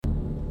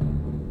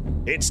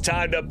It's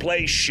time to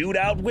play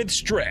Shootout with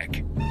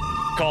Strick.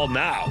 Call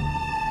now,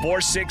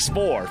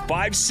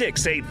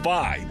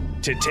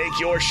 464-5685, to take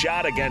your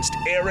shot against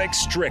Eric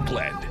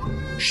Strickland.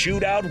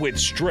 Shootout with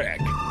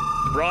Strick.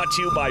 Brought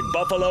to you by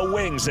Buffalo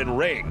Wings and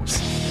Rings.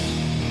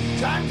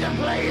 Time to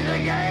play the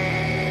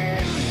game!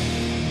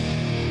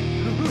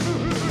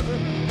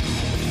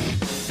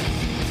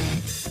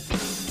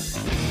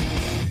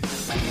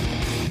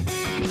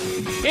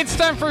 It's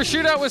time for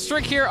Shootout with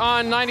Strick here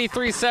on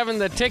 93.7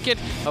 The Ticket.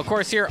 Of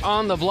course, here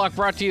on the block,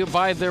 brought to you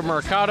by the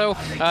Mercado.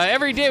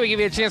 Every day we give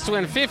you a chance to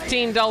win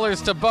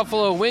 $15 to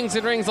Buffalo Wings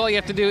and Rings. All you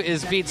have to do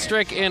is beat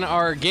Strick in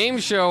our game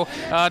show.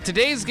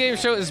 Today's game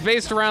show is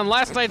based around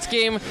last night's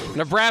game,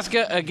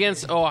 Nebraska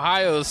against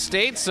Ohio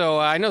State. So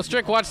I know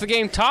Strick watched the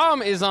game.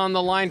 Tom is on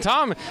the line.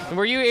 Tom,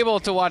 were you able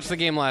to watch the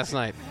game last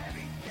night?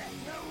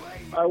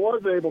 I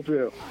was able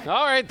to.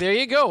 All right, there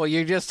you go. Well,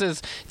 you're just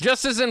as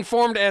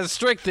informed as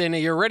Strick then.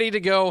 You're ready to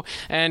go,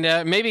 and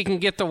maybe you can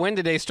get the win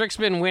today. Strick's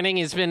been winning.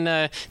 He's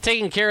been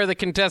taking care of the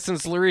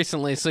contestants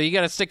recently, so you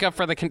got to stick up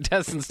for the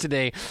contestants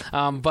today.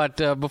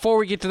 But before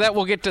we get to that,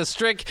 we'll get to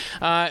Strick.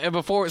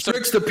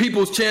 Strick's the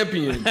people's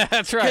champion.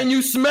 That's right. Can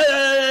you smell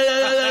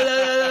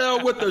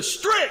what the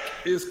Strick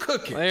is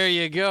cooking? There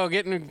you go.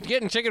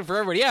 Getting chicken for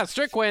everybody. Yeah,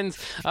 Strick wins.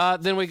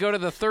 Then we go to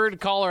the third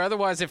caller.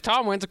 Otherwise, if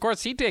Tom wins, of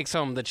course, he takes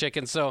home the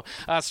chicken. So,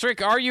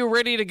 Strick, are you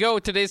ready to go?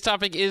 Today's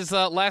topic is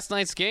last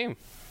night's game.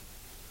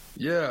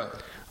 Yeah.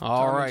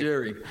 All Tom right. and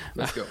Jerry.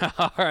 Let's go.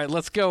 All right,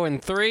 let's go in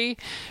 3,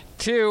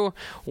 2,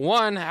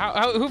 1.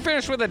 Who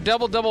finished with a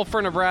double-double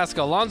for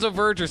Nebraska, Alonzo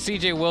Verge or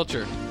C.J.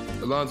 Wilcher?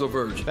 Alonzo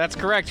Verge. That's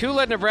correct. Who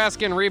led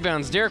Nebraska in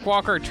rebounds, Derek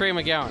Walker or Trey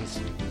McGowens?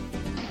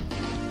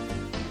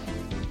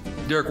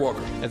 Derek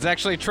Walker. It's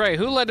actually Trey.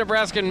 Who led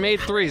Nebraska in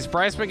made threes,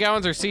 Bryce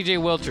McGowens or C.J.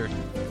 Wilcher?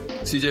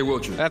 C.J.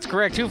 Wilcher. That's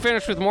correct. Who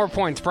finished with more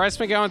points, Bryce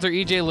McGowens or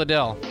E.J.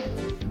 Liddell?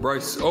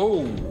 Bryce.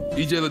 Oh,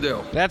 E.J.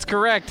 Liddell. That's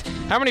correct.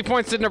 How many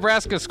points did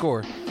Nebraska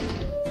score?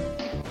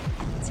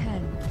 10,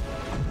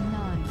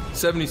 9.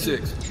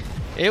 76.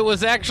 It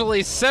was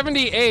actually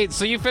 78,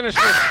 so you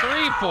finished with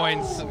 3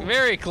 points.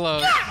 Very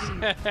close.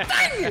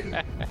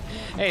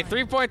 Hey,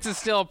 3 points is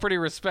still a pretty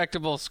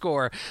respectable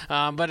score,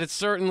 but it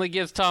certainly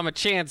gives Tom a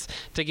chance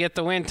to get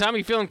the win. Tom,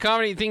 you feeling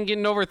confident? You think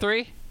getting over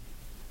 3?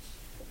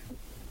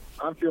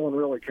 I'm feeling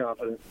really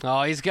confident.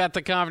 Oh, he's got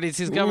the confidence.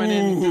 He's coming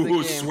into the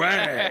game.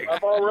 Swag.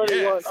 I've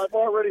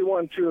already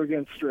won 2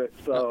 against Strick.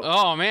 So.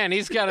 Oh man,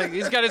 he's got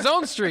his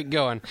own streak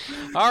going.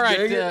 All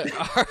right,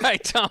 all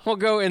right, Tom. We'll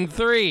go in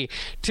 3,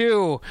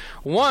 2,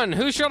 1.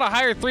 Who showed a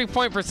higher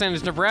 3-point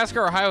percentage, Nebraska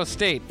or Ohio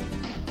State?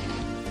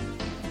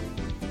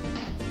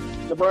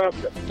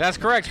 Nebraska. That's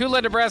correct. Who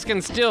led Nebraska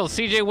in steals,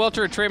 C.J.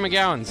 Wilcher or Trey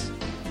McGowens?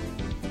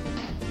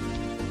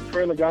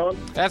 Trey McGowan.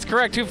 That's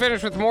correct. Who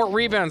finished with more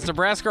rebounds,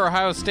 Nebraska or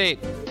Ohio State?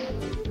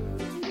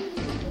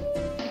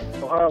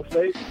 Ohio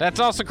State. That's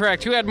also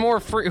correct. Who had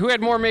more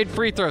made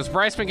free throws,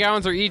 Bryce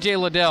McGowens or E.J.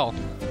 Liddell?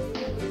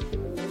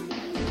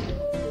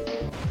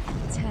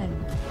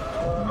 10.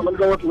 I'm going to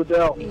go with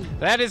Liddell.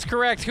 That is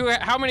correct.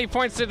 How many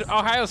points did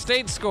Ohio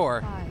State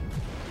score? 5,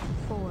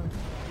 4.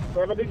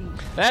 70.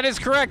 That is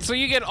correct. So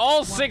you get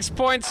all 6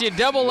 points. You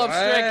double up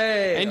Strick,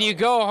 and you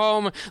go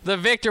home the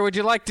victor. Would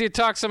you like to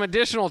talk some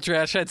additional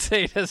trash, I'd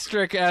say, to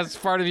Strick as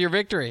part of your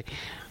victory?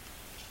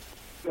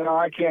 No,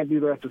 I can't do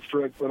that to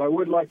Strick, but I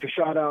would like to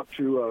shout out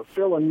to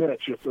Phil and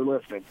Mitch if they're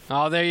listening.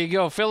 Oh, there you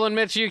go. Phil and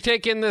Mitch, you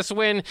take in this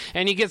win,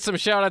 and you get some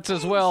shout-outs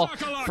as well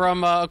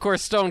from, of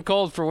course, Stone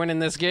Cold for winning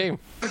this game.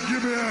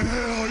 Give me a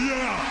hell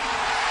yeah!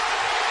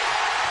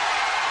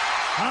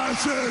 I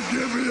said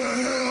give me a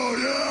hell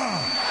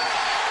yeah!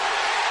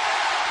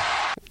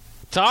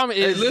 Tom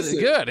is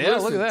good. Yeah,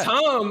 look at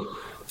that.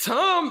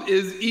 Tom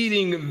is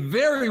eating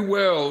very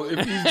well if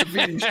he's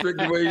defeating Strick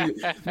the way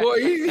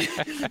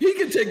he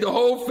can take the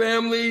whole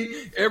family,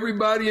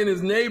 everybody and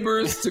his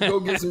neighbors to go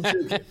get some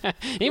chicken.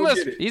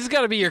 He's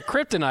got to be your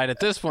kryptonite at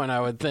this point,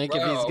 I would think,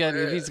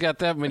 if he's got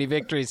that many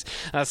victories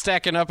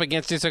stacking up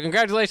against you. So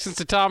congratulations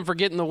to Tom for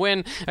getting the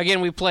win.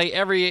 Again, we play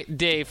every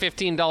day.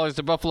 $15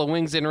 to Buffalo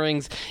Wings and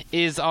Rings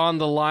is on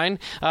the line.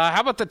 How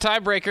about the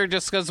tiebreaker,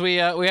 just because we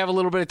have a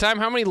little bit of time?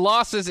 How many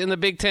losses in the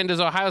Big Ten does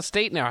Ohio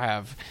State now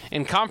have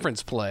in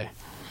conference play?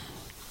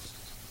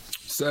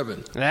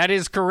 7. That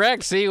is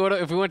correct. See,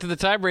 if we went to the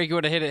tiebreak, you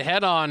would have hit it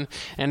head on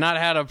and not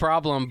had a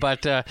problem.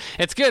 But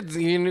it's good.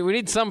 We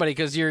need somebody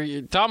because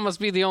Tom must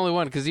be the only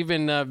one because you've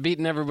been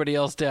beating everybody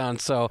else down.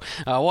 So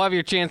we'll have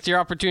your chance, your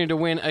opportunity to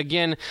win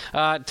again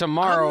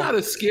tomorrow. I'm not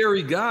a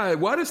scary guy.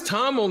 Why does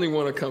Tom only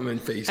want to come and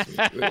face me?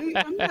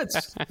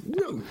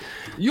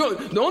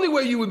 The only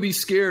way you would be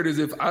scared is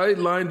if I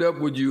lined up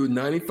with you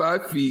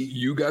 95 feet,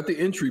 you got the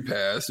entry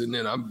pass, and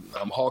then I'm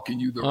hawking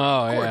you the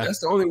court. Yeah.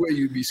 That's the only way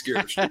you'd be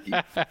scared.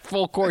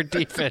 Full court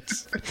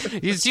defense.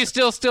 You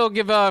still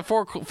give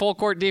full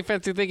court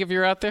defense, you think, if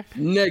you're out there?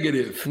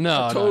 Negative.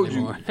 No, I told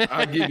you.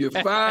 I give you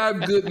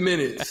 5 good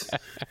minutes,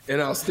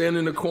 and I'll stand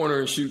in the corner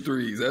and shoot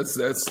threes. That's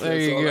there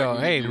you all go.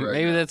 I Hey, can do right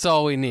maybe now. that's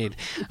all we need.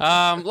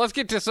 Let's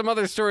get to some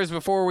other stories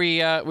before we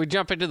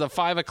jump into the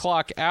 5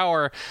 o'clock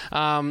hour.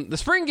 The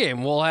spring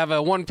game will have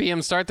a 1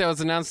 p.m. start. That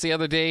was announced the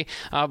other day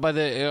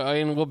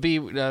and will be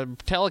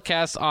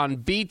telecast on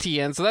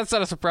BTN. So that's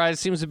not a surprise.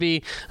 Seems to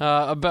be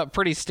about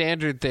pretty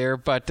standard there.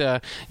 But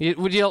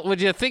would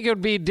you think it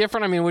would be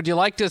different? I mean, would you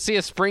like to see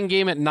a spring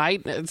game at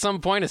night at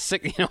some point?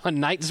 A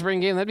night spring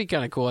game? That'd be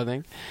kind of cool, I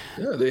think.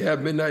 Yeah, they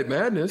have Midnight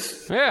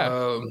Madness.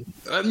 Yeah.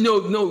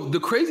 No. The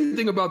crazy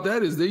thing about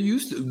that is we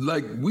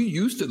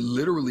used to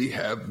literally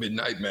have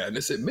Midnight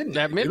Madness at midnight.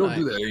 At midnight. They don't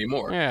do that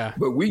anymore. Yeah.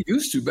 But we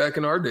used to back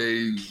in our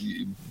day.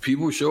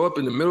 People would show up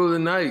in the middle of the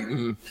night,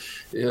 and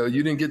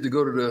you didn't get to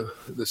go to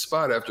the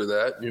spot after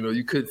that.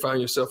 You couldn't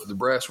find yourself at the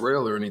brass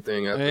rail or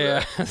anything after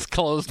that. Yeah, it's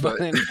closed by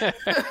then.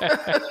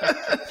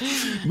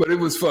 But it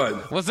was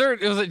fun. Was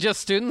it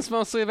just students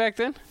mostly back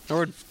then?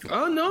 Or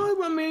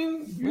No, I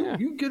mean,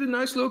 you get a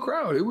nice little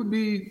crowd. It would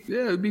be,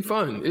 it'd be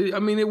fun.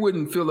 It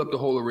wouldn't fill up the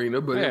whole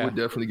arena, but it would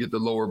definitely get the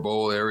lower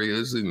bowl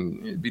areas,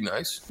 and it'd be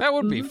nice. That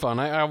would be fun.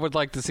 I would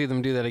like to see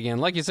them do that again.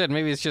 Like you said,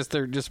 maybe it's just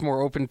they're just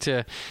more open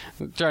to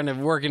trying to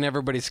work in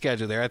everybody's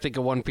schedule there. I think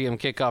a 1 p.m.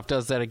 kickoff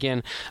does that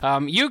again.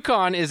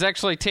 UConn is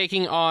actually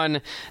taking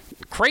on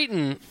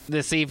Creighton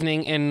this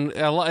evening, and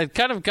it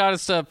kind of got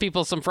us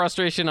people some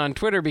frustration on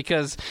Twitter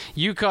because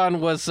UConn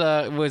was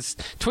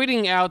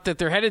tweeting out that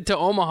they're headed to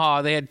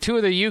Omaha. They had 2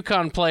 of the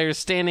UConn players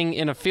standing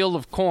in a field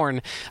of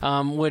corn,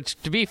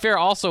 which, to be fair,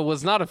 also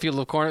was not a field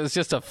of corn. It was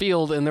just a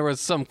field, and there was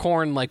some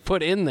corn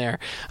put in there.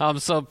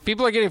 So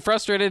people are getting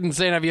frustrated and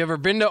saying, "Have you ever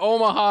been to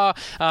Omaha?"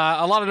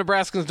 A lot of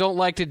Nebraskans don't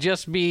like to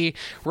just be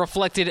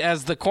reflected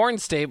as the corn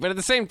state, but at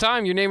the same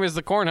time, your name is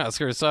the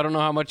Cornhuskers, so I don't know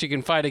how much you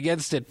can fight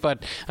against it.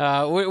 But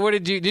what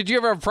did you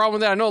ever have a problem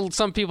with that? I know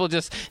some people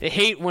just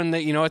hate when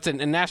it's a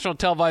national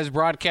televised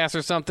broadcast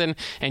or something,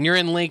 and you're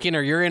in Lincoln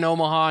or you're in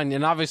Omaha,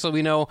 and obviously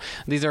we know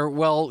these are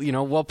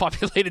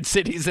well-populated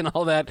cities and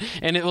all that,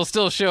 and it will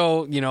still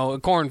show a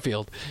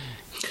cornfield.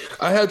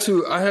 I had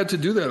to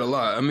do that a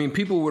lot. I mean,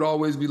 people would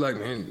always be like,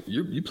 "Man,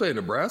 you play in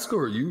Nebraska,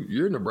 or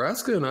you're in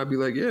Nebraska?" And I'd be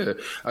like, "Yeah."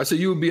 I said,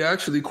 "You would be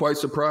actually quite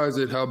surprised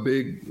at how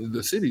big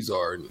the cities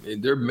are.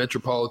 And they're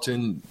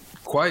metropolitan,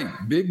 quite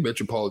big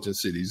metropolitan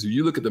cities. If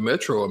you look at the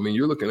metro, I mean,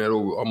 you're looking at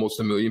almost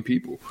 1 million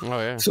people. Oh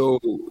yeah. So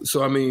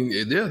I mean,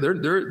 yeah,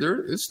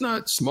 they're it's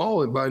not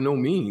small by no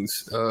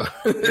means.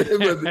 But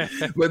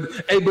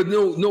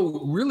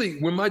no, really.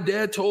 When my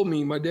dad told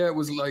me, my dad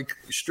was like,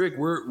 "Strick,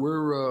 or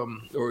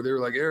they were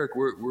like, Eric,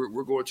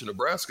 we're going to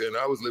Nebraska," and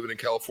I was living in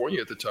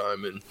California at the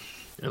time, and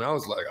I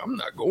was like, "I'm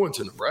not going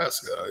to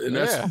Nebraska," and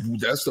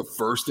that's the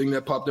first thing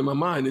that popped in my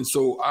mind. And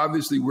so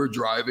obviously we're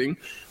driving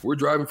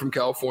from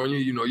California.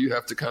 You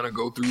have to kind of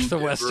go through the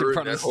Denver western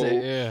part of the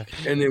state,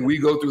 and then we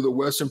go through the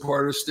western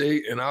part of the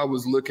state, and I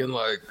was looking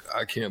like,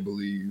 I can't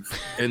believe,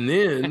 and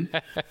then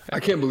I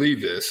can't believe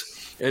this.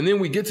 And then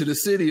we get to the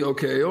city.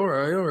 Okay, all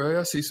right,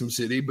 I see some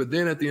city. But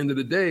then at the end of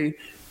the day,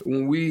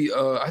 when we,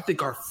 I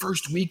think our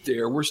first week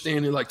there, we're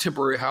staying in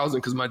temporary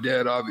housing because my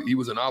dad, he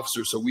was an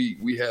officer, so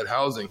we had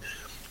housing.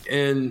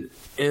 And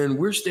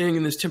we're staying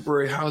in this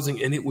temporary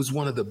housing, and it was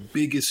one of the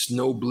biggest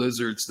snow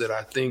blizzards that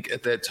I think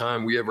at that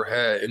time we ever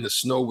had. And the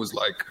snow was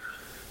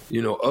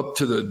up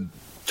to the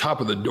top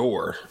of the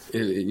door,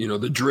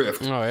 the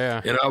drift. Oh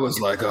yeah. And I was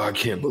like, "Oh, I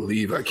can't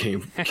believe I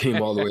came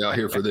all the way out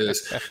here for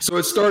this." So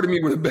it started me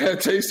with a bad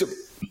taste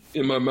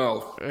in my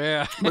mouth.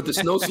 Yeah. But the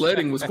snow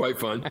sledding was quite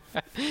fun.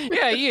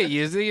 Yeah,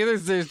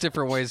 there's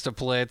different ways to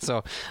play it,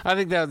 so I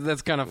think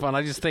that's kind of fun.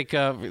 I just think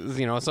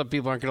some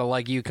people aren't going to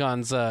like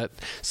UConn's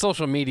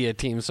social media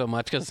team so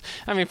much because,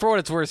 I mean, for what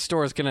it's worth,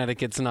 Storrs,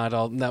 Connecticut's not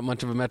all that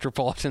much of a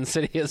metropolitan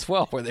city as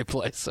well where they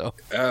play. So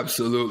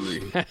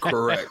absolutely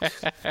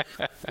correct.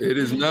 It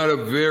is not a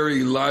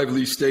very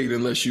lively state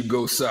unless you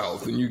go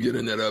south and you get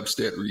in that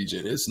upstate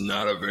region. It's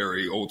not a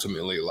very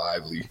ultimately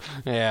lively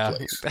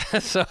place.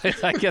 So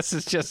I guess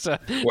it's just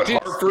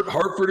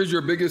Hartford is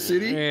your biggest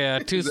city? Yeah,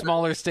 2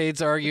 smaller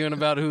states arguing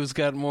about who's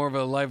got more of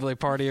a lively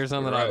party or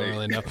something. Right. I don't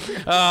really know.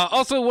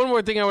 Also, one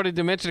more thing I wanted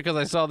to mention because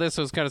I saw this,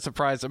 I was kind of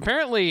surprised.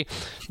 Apparently,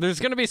 there's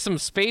going to be some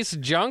space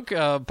junk,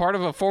 part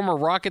of a former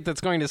rocket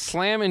that's going to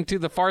slam into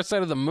the far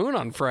side of the moon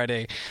on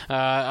Friday.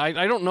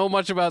 I don't know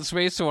much about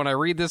space, so when I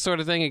read this sort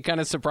of thing, it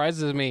kind of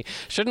surprises me.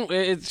 Shouldn't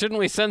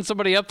we send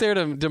somebody up there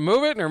to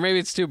move it, or maybe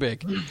it's too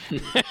big?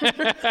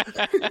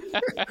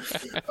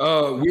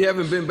 We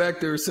haven't been back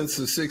there since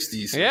the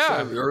 60s.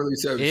 Yeah. Early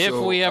 70s. If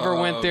we ever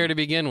went there to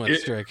begin with,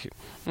 Strick.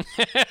 That's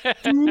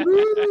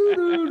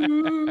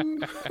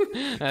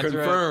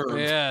Confirmed.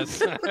 right.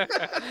 Yes.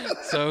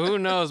 So who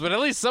knows? But at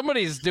least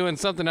somebody's doing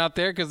something out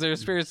there because there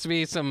appears to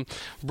be some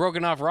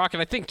broken off rocket.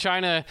 I think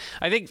China,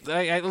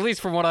 at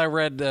least from what I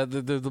read,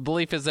 the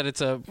belief is that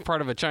it's a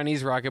part of a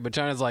Chinese rocket, but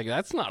China's like,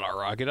 that's not our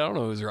rocket. I don't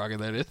know whose rocket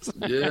that is.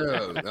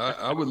 Yeah.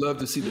 I would love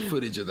to see the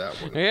footage of that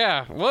one.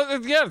 Yeah.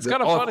 Well, yeah, it's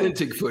kind of funny.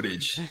 Authentic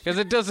footage. Because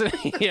it doesn't,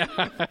 yeah.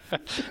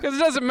 Because it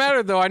doesn't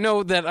matter, though. I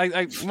know that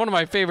one of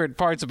my favorite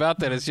parts about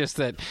that is just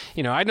that,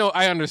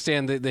 I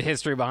understand the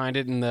history behind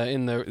it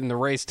in the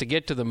race to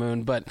get to the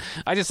moon, but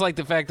I just like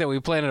the fact that we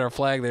planted our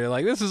flag there.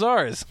 Like, this is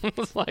ours.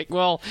 It's like,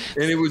 well.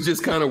 And it was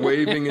just kind of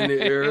waving in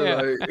the air.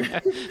 Yeah.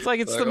 It's like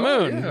it's the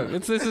moon. Yeah.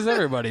 This is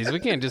everybody's. We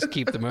can't just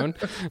keep the moon.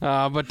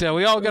 But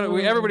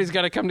everybody's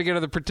got to come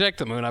together to protect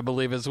the moon, I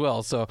believe, as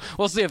well. So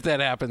we'll see if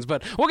that happens.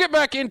 But we'll get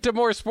back into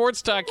more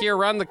sports talk here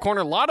around the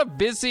corner. A lot of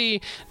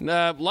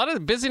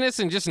busyness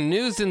and just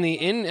news in the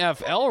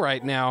NFL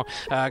right now.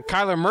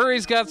 Kyler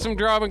Murray's got some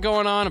drama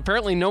going on.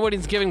 Apparently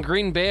nobody's giving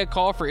Green Bay a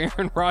call for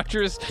Aaron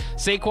Rodgers.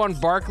 Saquon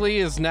Barkley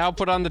is now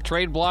put on the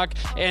trade block.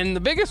 And the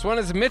biggest one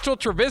is Mitchell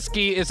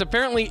Trubisky is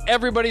apparently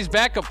everybody's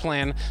backup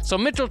plan. So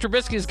Mitchell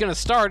Trubisky is going to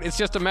start. It's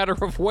just a matter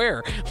of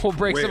where. We'll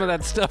break some of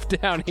that stuff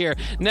down here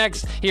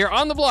next, here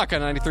on The Block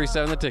on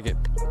 93.7 The Ticket.